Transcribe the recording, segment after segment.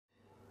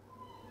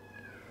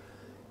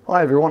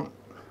Hi everyone.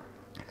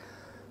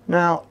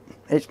 Now,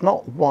 it's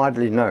not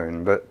widely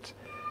known, but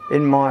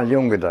in my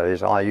younger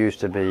days I used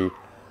to be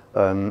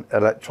an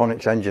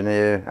electronics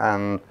engineer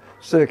and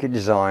circuit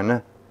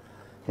designer.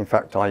 In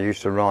fact, I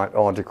used to write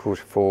articles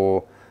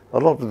for a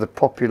lot of the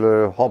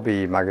popular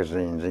hobby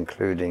magazines,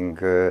 including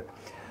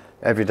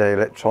Everyday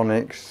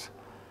Electronics,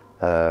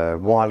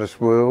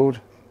 Wireless World,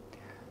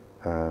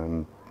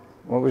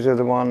 what was the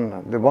other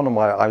one? The one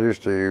I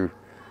used to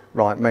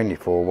write mainly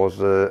for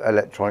was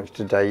Electronics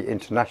Today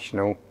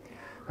International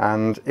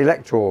and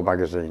Electro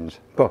magazines.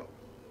 But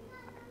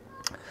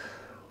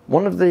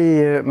one of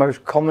the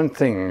most common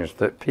things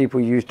that people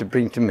used to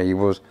bring to me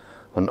was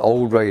an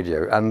old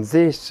radio, and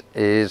this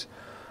is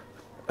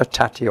a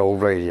tatty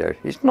old radio.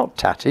 It's not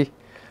tatty,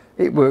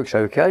 it works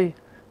okay.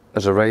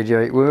 As a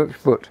radio it works,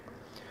 but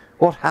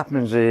what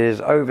happens is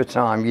over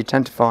time you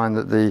tend to find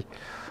that the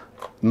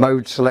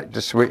mode selector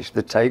switch,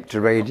 the tape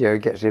to radio,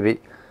 gets a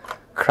bit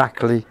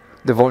crackly,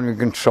 the volume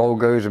control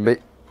goes a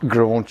bit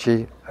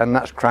graunchy, and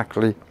that's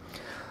crackly.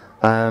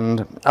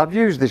 And I've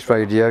used this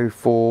radio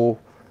for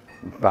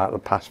about the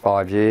past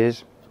 5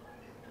 years,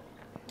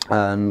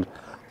 and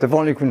the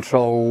volume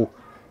control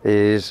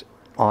is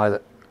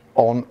either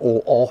on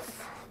or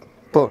off,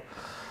 but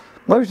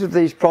most of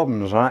these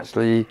problems are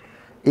actually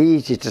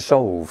easy to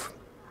solve.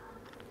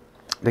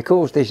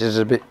 Because this is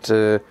a bit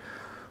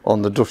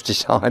on the dusty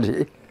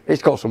side,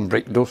 it's got some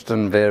brick dust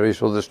and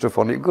various other stuff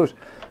on it, because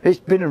it's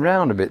been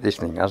around a bit, this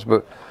thing has,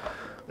 but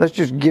let's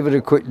just give it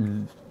a quick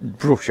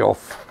brush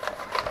off.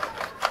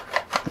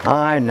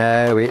 I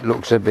know it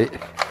looks a bit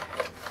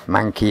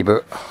manky,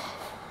 but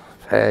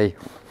hey,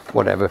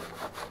 whatever.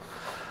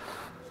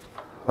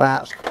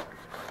 That's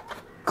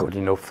good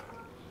enough.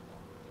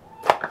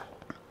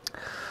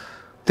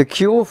 The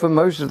cure for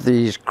most of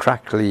these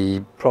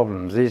crackly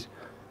problems is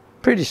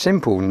pretty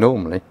simple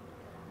normally.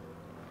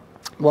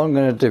 What I'm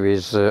going to do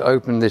is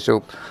open this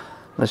up.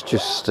 Let's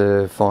just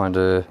find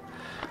a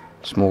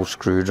small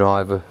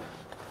screwdriver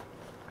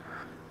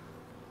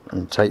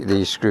and take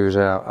these screws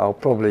out. I'll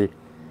probably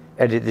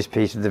edit this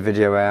piece of the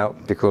video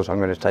out because I'm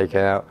going to take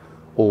out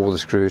all the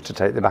screws to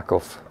take the back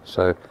off,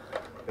 so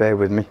bear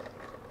with me.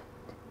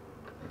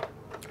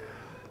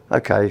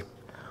 Okay,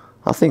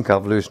 I think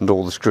I've loosened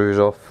all the screws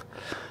off.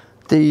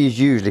 These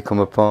usually come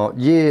apart.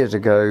 Years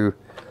ago,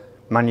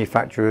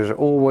 manufacturers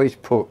always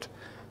put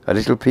a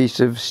little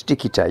piece of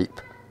sticky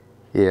tape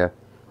here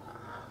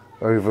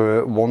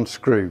over one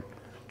screw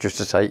just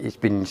to say it's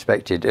been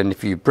inspected, and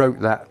if you broke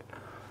that,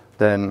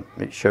 then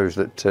it shows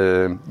that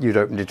you'd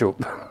opened it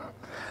up.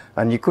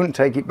 And you couldn't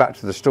take it back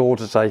to the store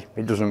to say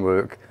it doesn't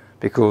work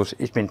because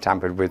it's been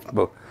tampered with.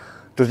 But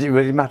does it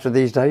really matter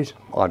these days?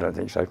 I don't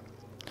think so.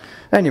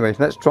 Anyway,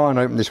 let's try and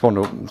open this one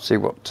up and see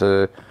what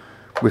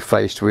we're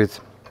faced with.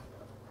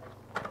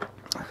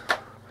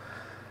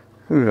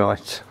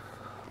 Right,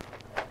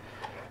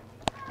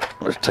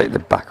 let's take the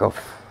back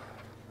off.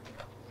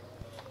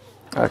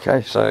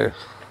 Okay, so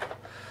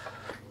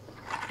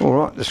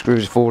alright, the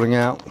screws are falling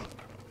out.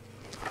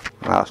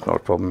 That's not a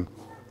problem.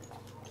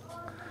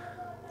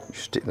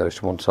 Just stick those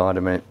to one side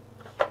a minute.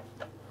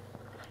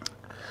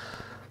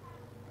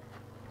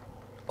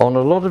 On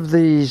a lot of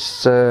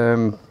these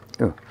oh,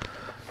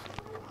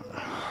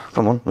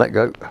 come on, let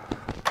go.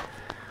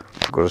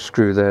 I've got a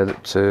screw there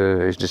that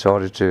is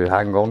decided to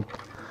hang on.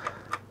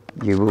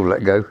 You will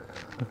let go.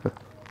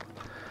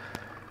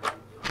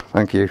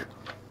 Thank you.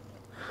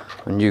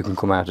 And you can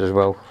come out as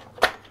well.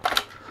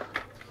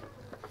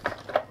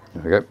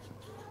 There we go.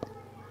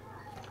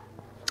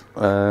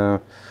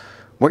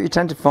 What you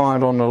tend to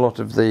find on a lot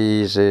of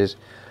these is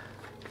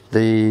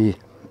the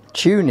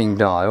tuning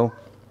dial,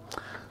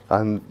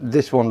 and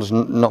this one's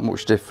not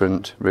much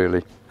different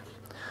really.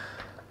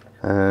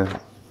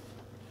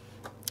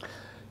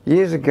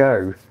 Years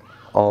ago,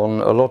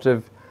 on a lot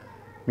of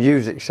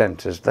music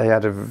centres, they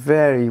had a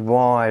very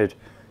wide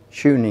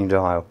tuning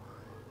dial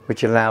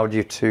which allowed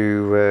you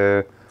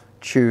to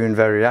tune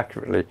very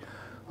accurately,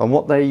 and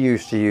what they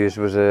used to use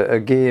was a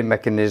gear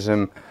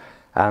mechanism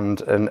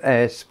and an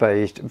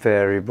air-spaced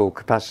variable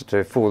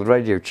capacitor for the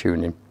radio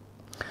tuning.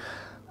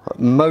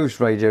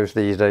 Most radios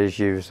these days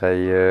use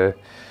a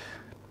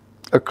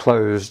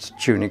closed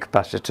tuning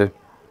capacitor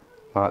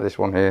like this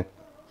one here,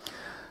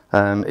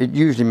 and it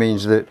usually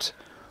means that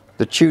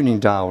the tuning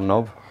dial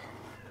knob,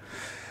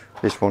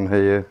 this one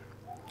here,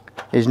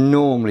 is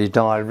normally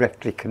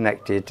directly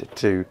connected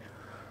to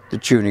the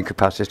tuning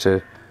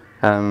capacitor,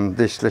 and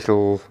this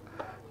little,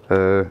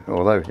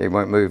 although it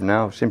won't move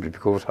now simply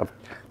because I've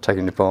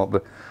taken it apart,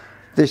 but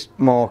this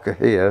marker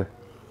here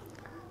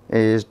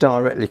is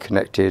directly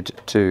connected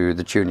to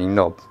the tuning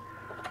knob.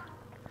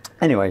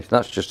 Anyway,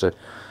 that's just a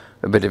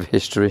bit of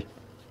history.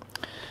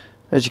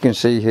 As you can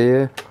see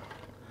here,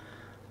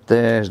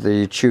 there's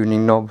the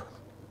tuning knob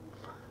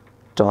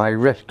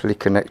directly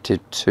connected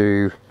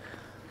to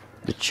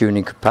the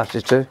tuning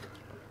capacitor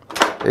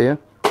here.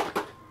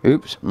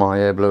 Oops, my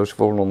air blow's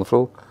fallen on the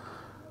floor.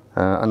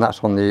 And that's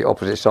on the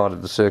opposite side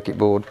of the circuit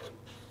board.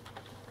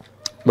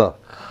 Well,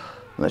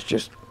 let's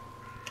just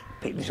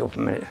pick this up a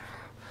minute.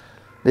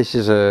 This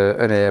is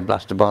an air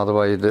blaster, by the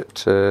way,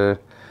 that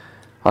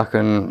I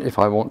can, if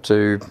I want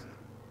to,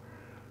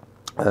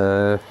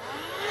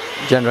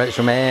 generate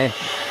some air,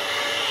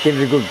 give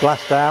it a good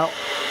blast out.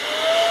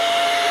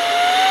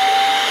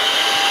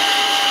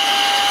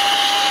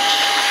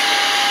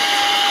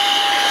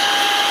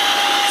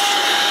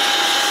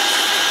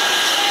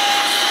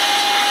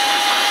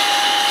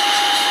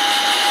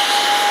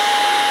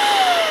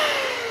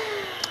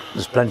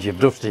 There's plenty of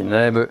dust in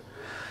there, but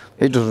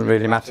it doesn't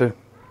really matter.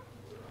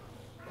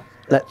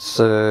 Let's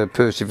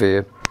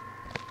persevere.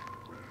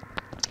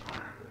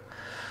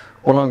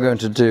 What I'm going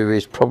to do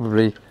is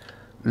probably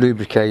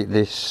lubricate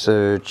this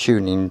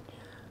tuning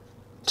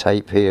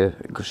tape here,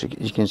 because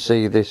you can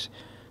see this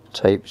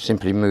tape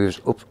simply moves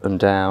up and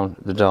down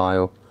the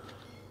dial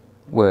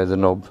where the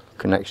knob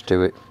connects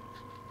to it,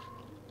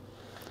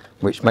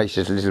 which makes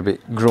it a little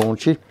bit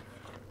graunchy.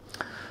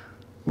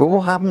 But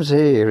what happens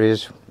here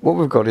is, what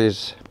we've got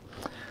is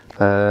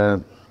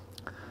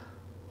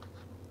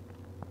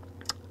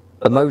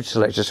a mode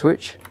selector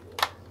switch,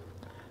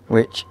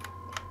 which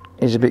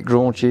is a bit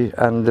graunchy,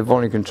 and the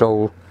volume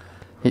control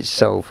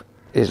itself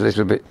is a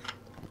little bit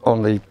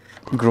on the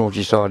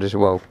graunchy side as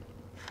well.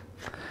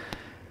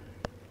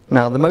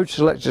 Now the mode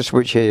selector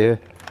switch here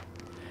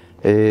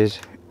is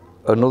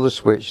another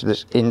switch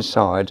that's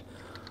inside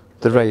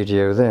the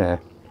radio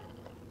there.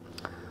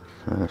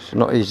 It's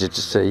not easy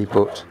to see,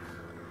 but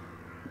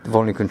the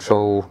volume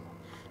control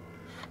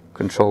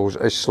controls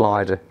a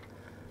slider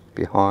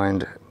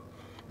behind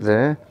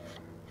there,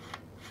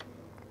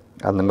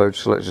 and the mode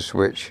selector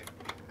switch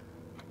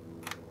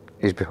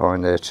is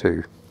behind there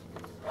too.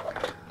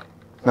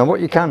 Now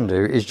what you can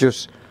do is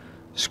just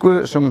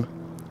squirt some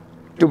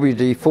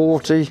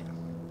WD-40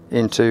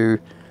 into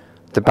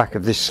the back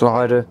of this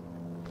slider.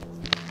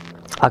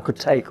 I could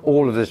take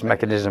all of this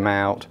mechanism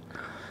out,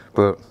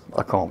 but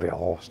I can't be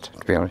arsed,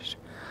 to be honest.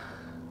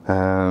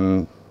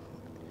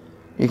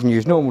 You can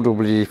use normal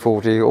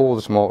WD-40 or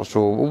the Smart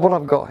Straw. What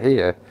I've got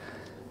here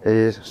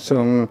is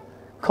some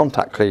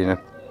contact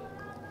cleaner,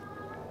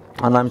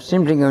 and I'm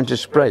simply going to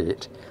spray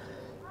it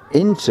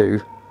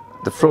into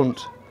the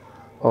front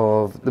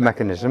of the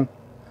mechanism,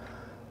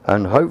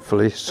 and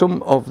hopefully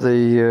some of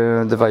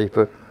the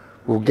vapour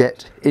will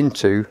get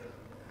into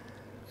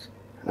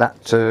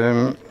that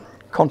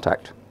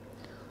contact.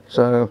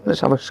 So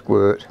let's have a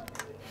squirt.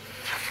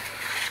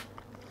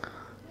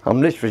 I'm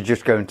literally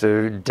just going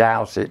to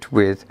douse it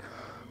with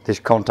this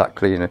contact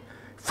cleaner.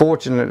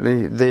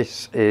 Fortunately,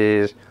 this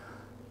is,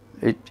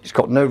 it's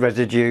got no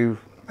residue,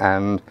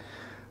 and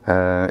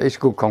it's a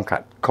good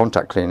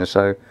contact cleaner,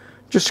 so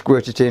just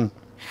squirt it in.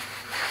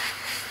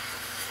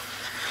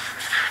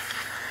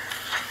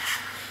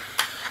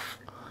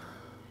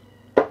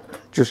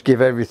 Just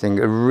give everything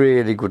a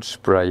really good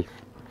spray.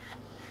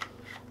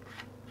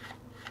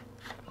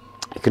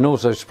 You can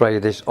also spray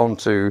this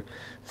onto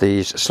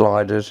these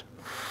sliders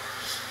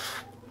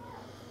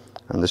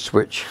and the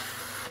switch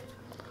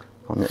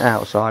on the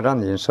outside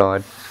and the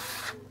inside.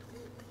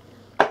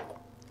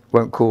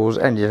 Won't cause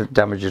any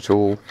damage at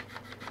all,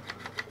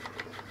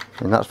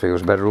 and that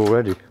feels better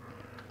already.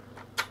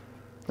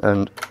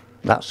 And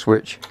that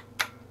switch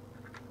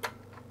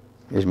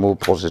is more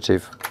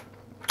positive.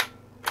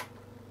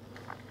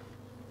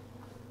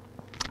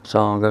 So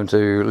I'm going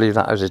to leave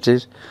that as it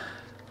is.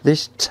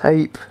 This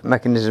tape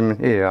mechanism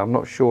here, I'm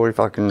not sure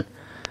if I can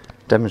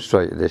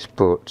demonstrate this,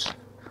 but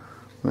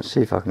let's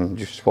see if I can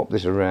just swap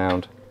this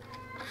around.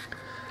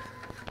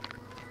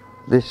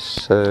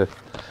 This,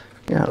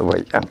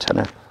 wait,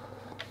 antenna.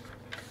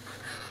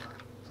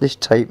 This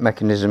tape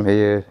mechanism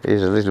here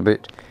is a little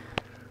bit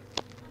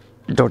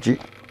dodgy.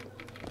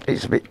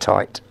 It's a bit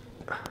tight,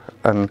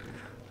 and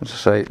as I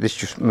say, this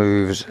just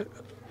moves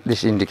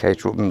this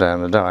indicator up and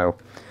down the dial.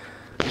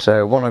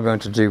 So what I'm going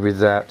to do with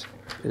that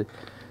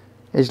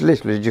is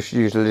literally just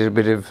use a little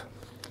bit of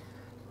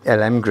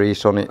LM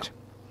grease on it.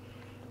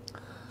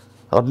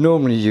 I'd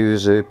normally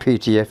use a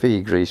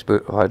PTFE grease,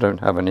 but I don't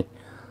have any,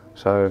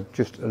 so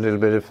just a little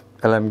bit of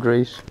LM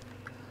grease.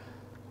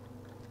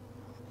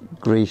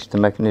 Grease the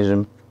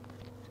mechanism.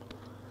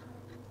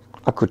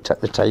 I could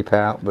take the tape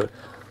out, but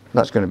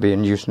that's going to be a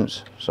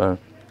nuisance, so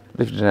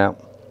lift it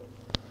out.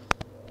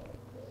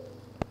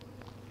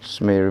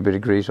 Smear a bit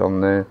of grease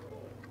on there.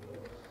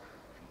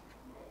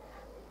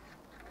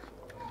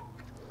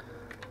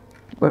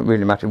 Won't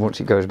really matter once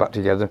it goes back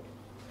together.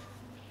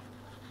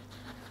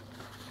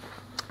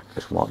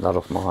 Just wipe that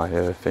off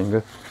my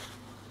finger.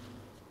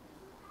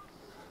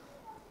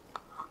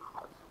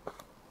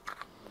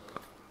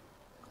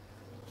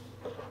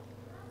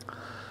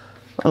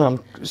 And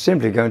I'm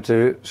simply going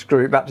to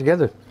screw it back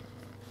together.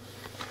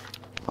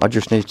 I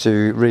just need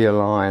to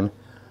realign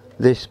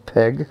this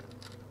peg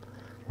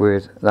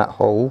with that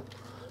hole,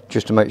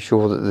 just to make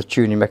sure that the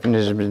tuning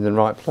mechanism is in the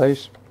right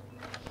place.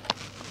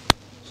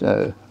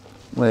 So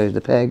where's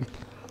the peg?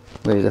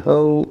 Where's the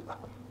hole?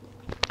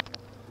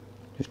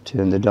 Just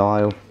turn the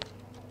dial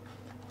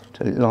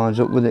till it lines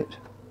up with it.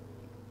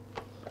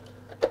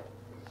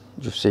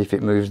 Just see if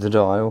it moves the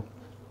dial.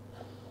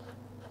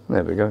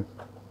 There we go.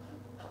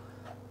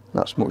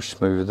 That's much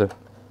smoother.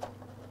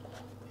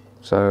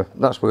 So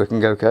that's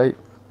working okay.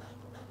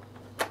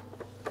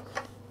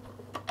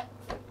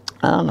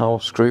 And I'll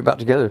screw it back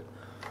together.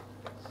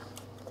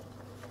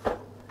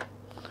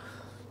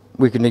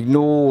 We can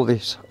ignore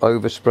this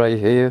overspray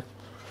here.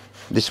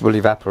 This will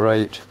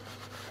evaporate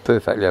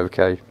perfectly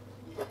okay.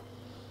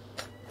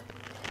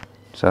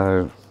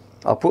 So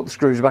I'll put the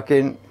screws back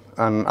in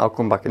and I'll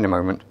come back in a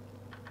moment.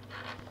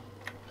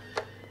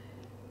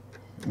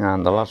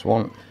 And the last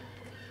one.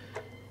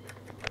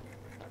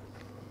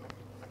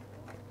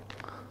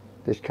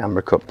 This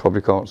camera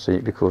probably can't see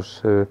it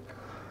because the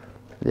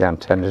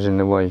antenna's in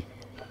the way.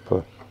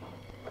 But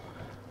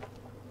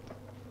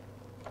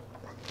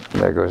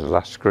there goes the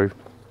last screw.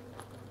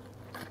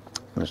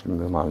 Let's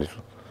move my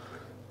little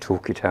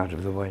toolkit out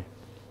of the way.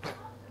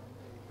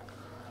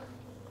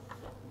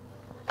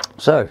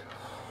 So,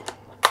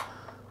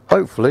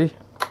 hopefully,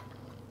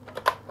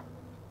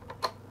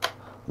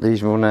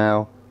 these will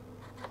now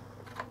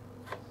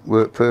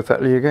work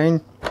perfectly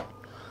again.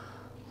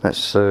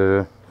 Let's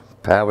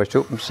power it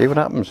up and see what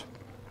happens.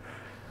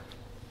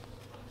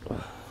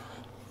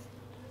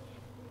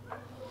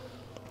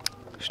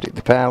 Stick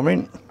the power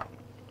in.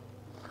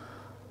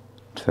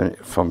 Turn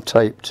it from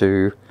tape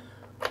to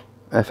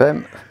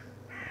FM.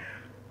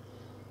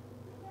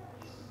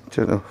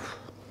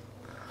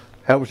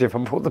 Helps if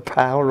I put the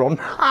power on.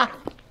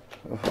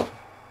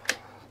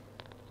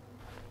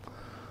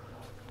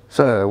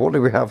 So, what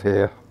do we have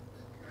here?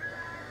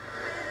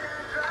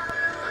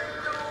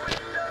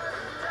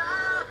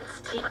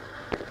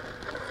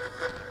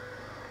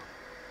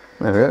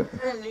 There we go.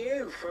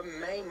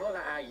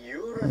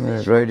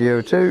 There's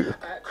radio 2,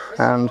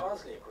 and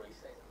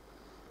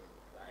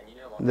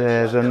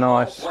there's a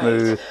nice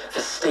smooth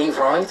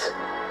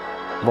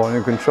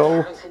volume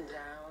control.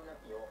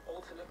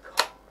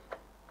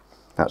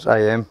 That's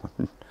AM.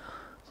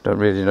 Don't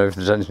really know if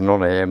there's anything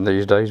on AM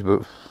these days,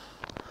 but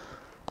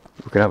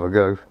we can have a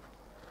go.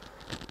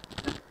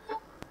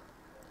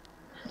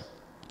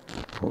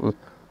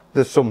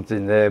 There's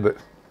something there, but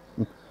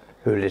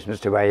who listens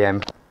to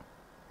AM?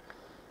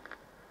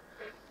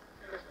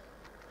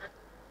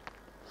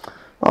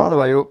 All the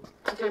way up.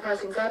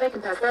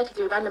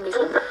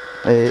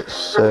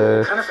 It's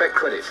can affect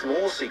credit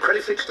more. See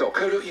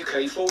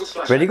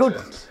creditfix.co.uk/. Really good.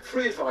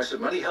 Free advice at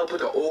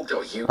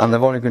moneyhelper.org.uk. And the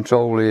volume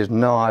control is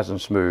nice and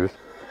smooth.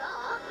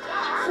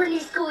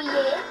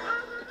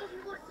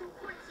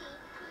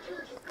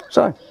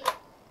 So,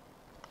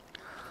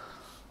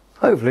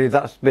 hopefully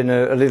that's been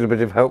a little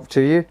bit of help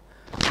to you.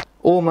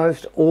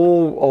 Almost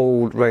all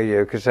old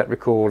radio cassette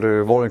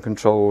recorder volume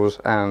controls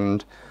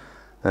and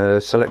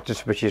selector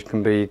switches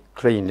can be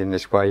cleaned in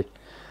this way.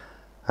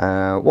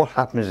 What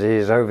happens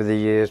is over the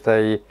years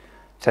they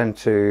tend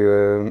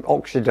to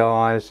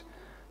oxidize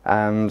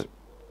and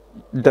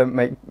don't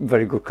make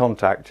very good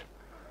contact,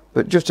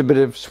 but just a bit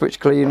of switch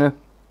cleaner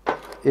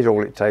is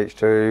all it takes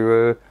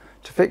to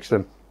fix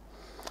them.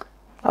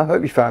 I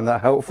hope you found that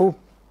helpful.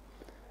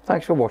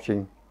 Thanks for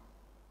watching.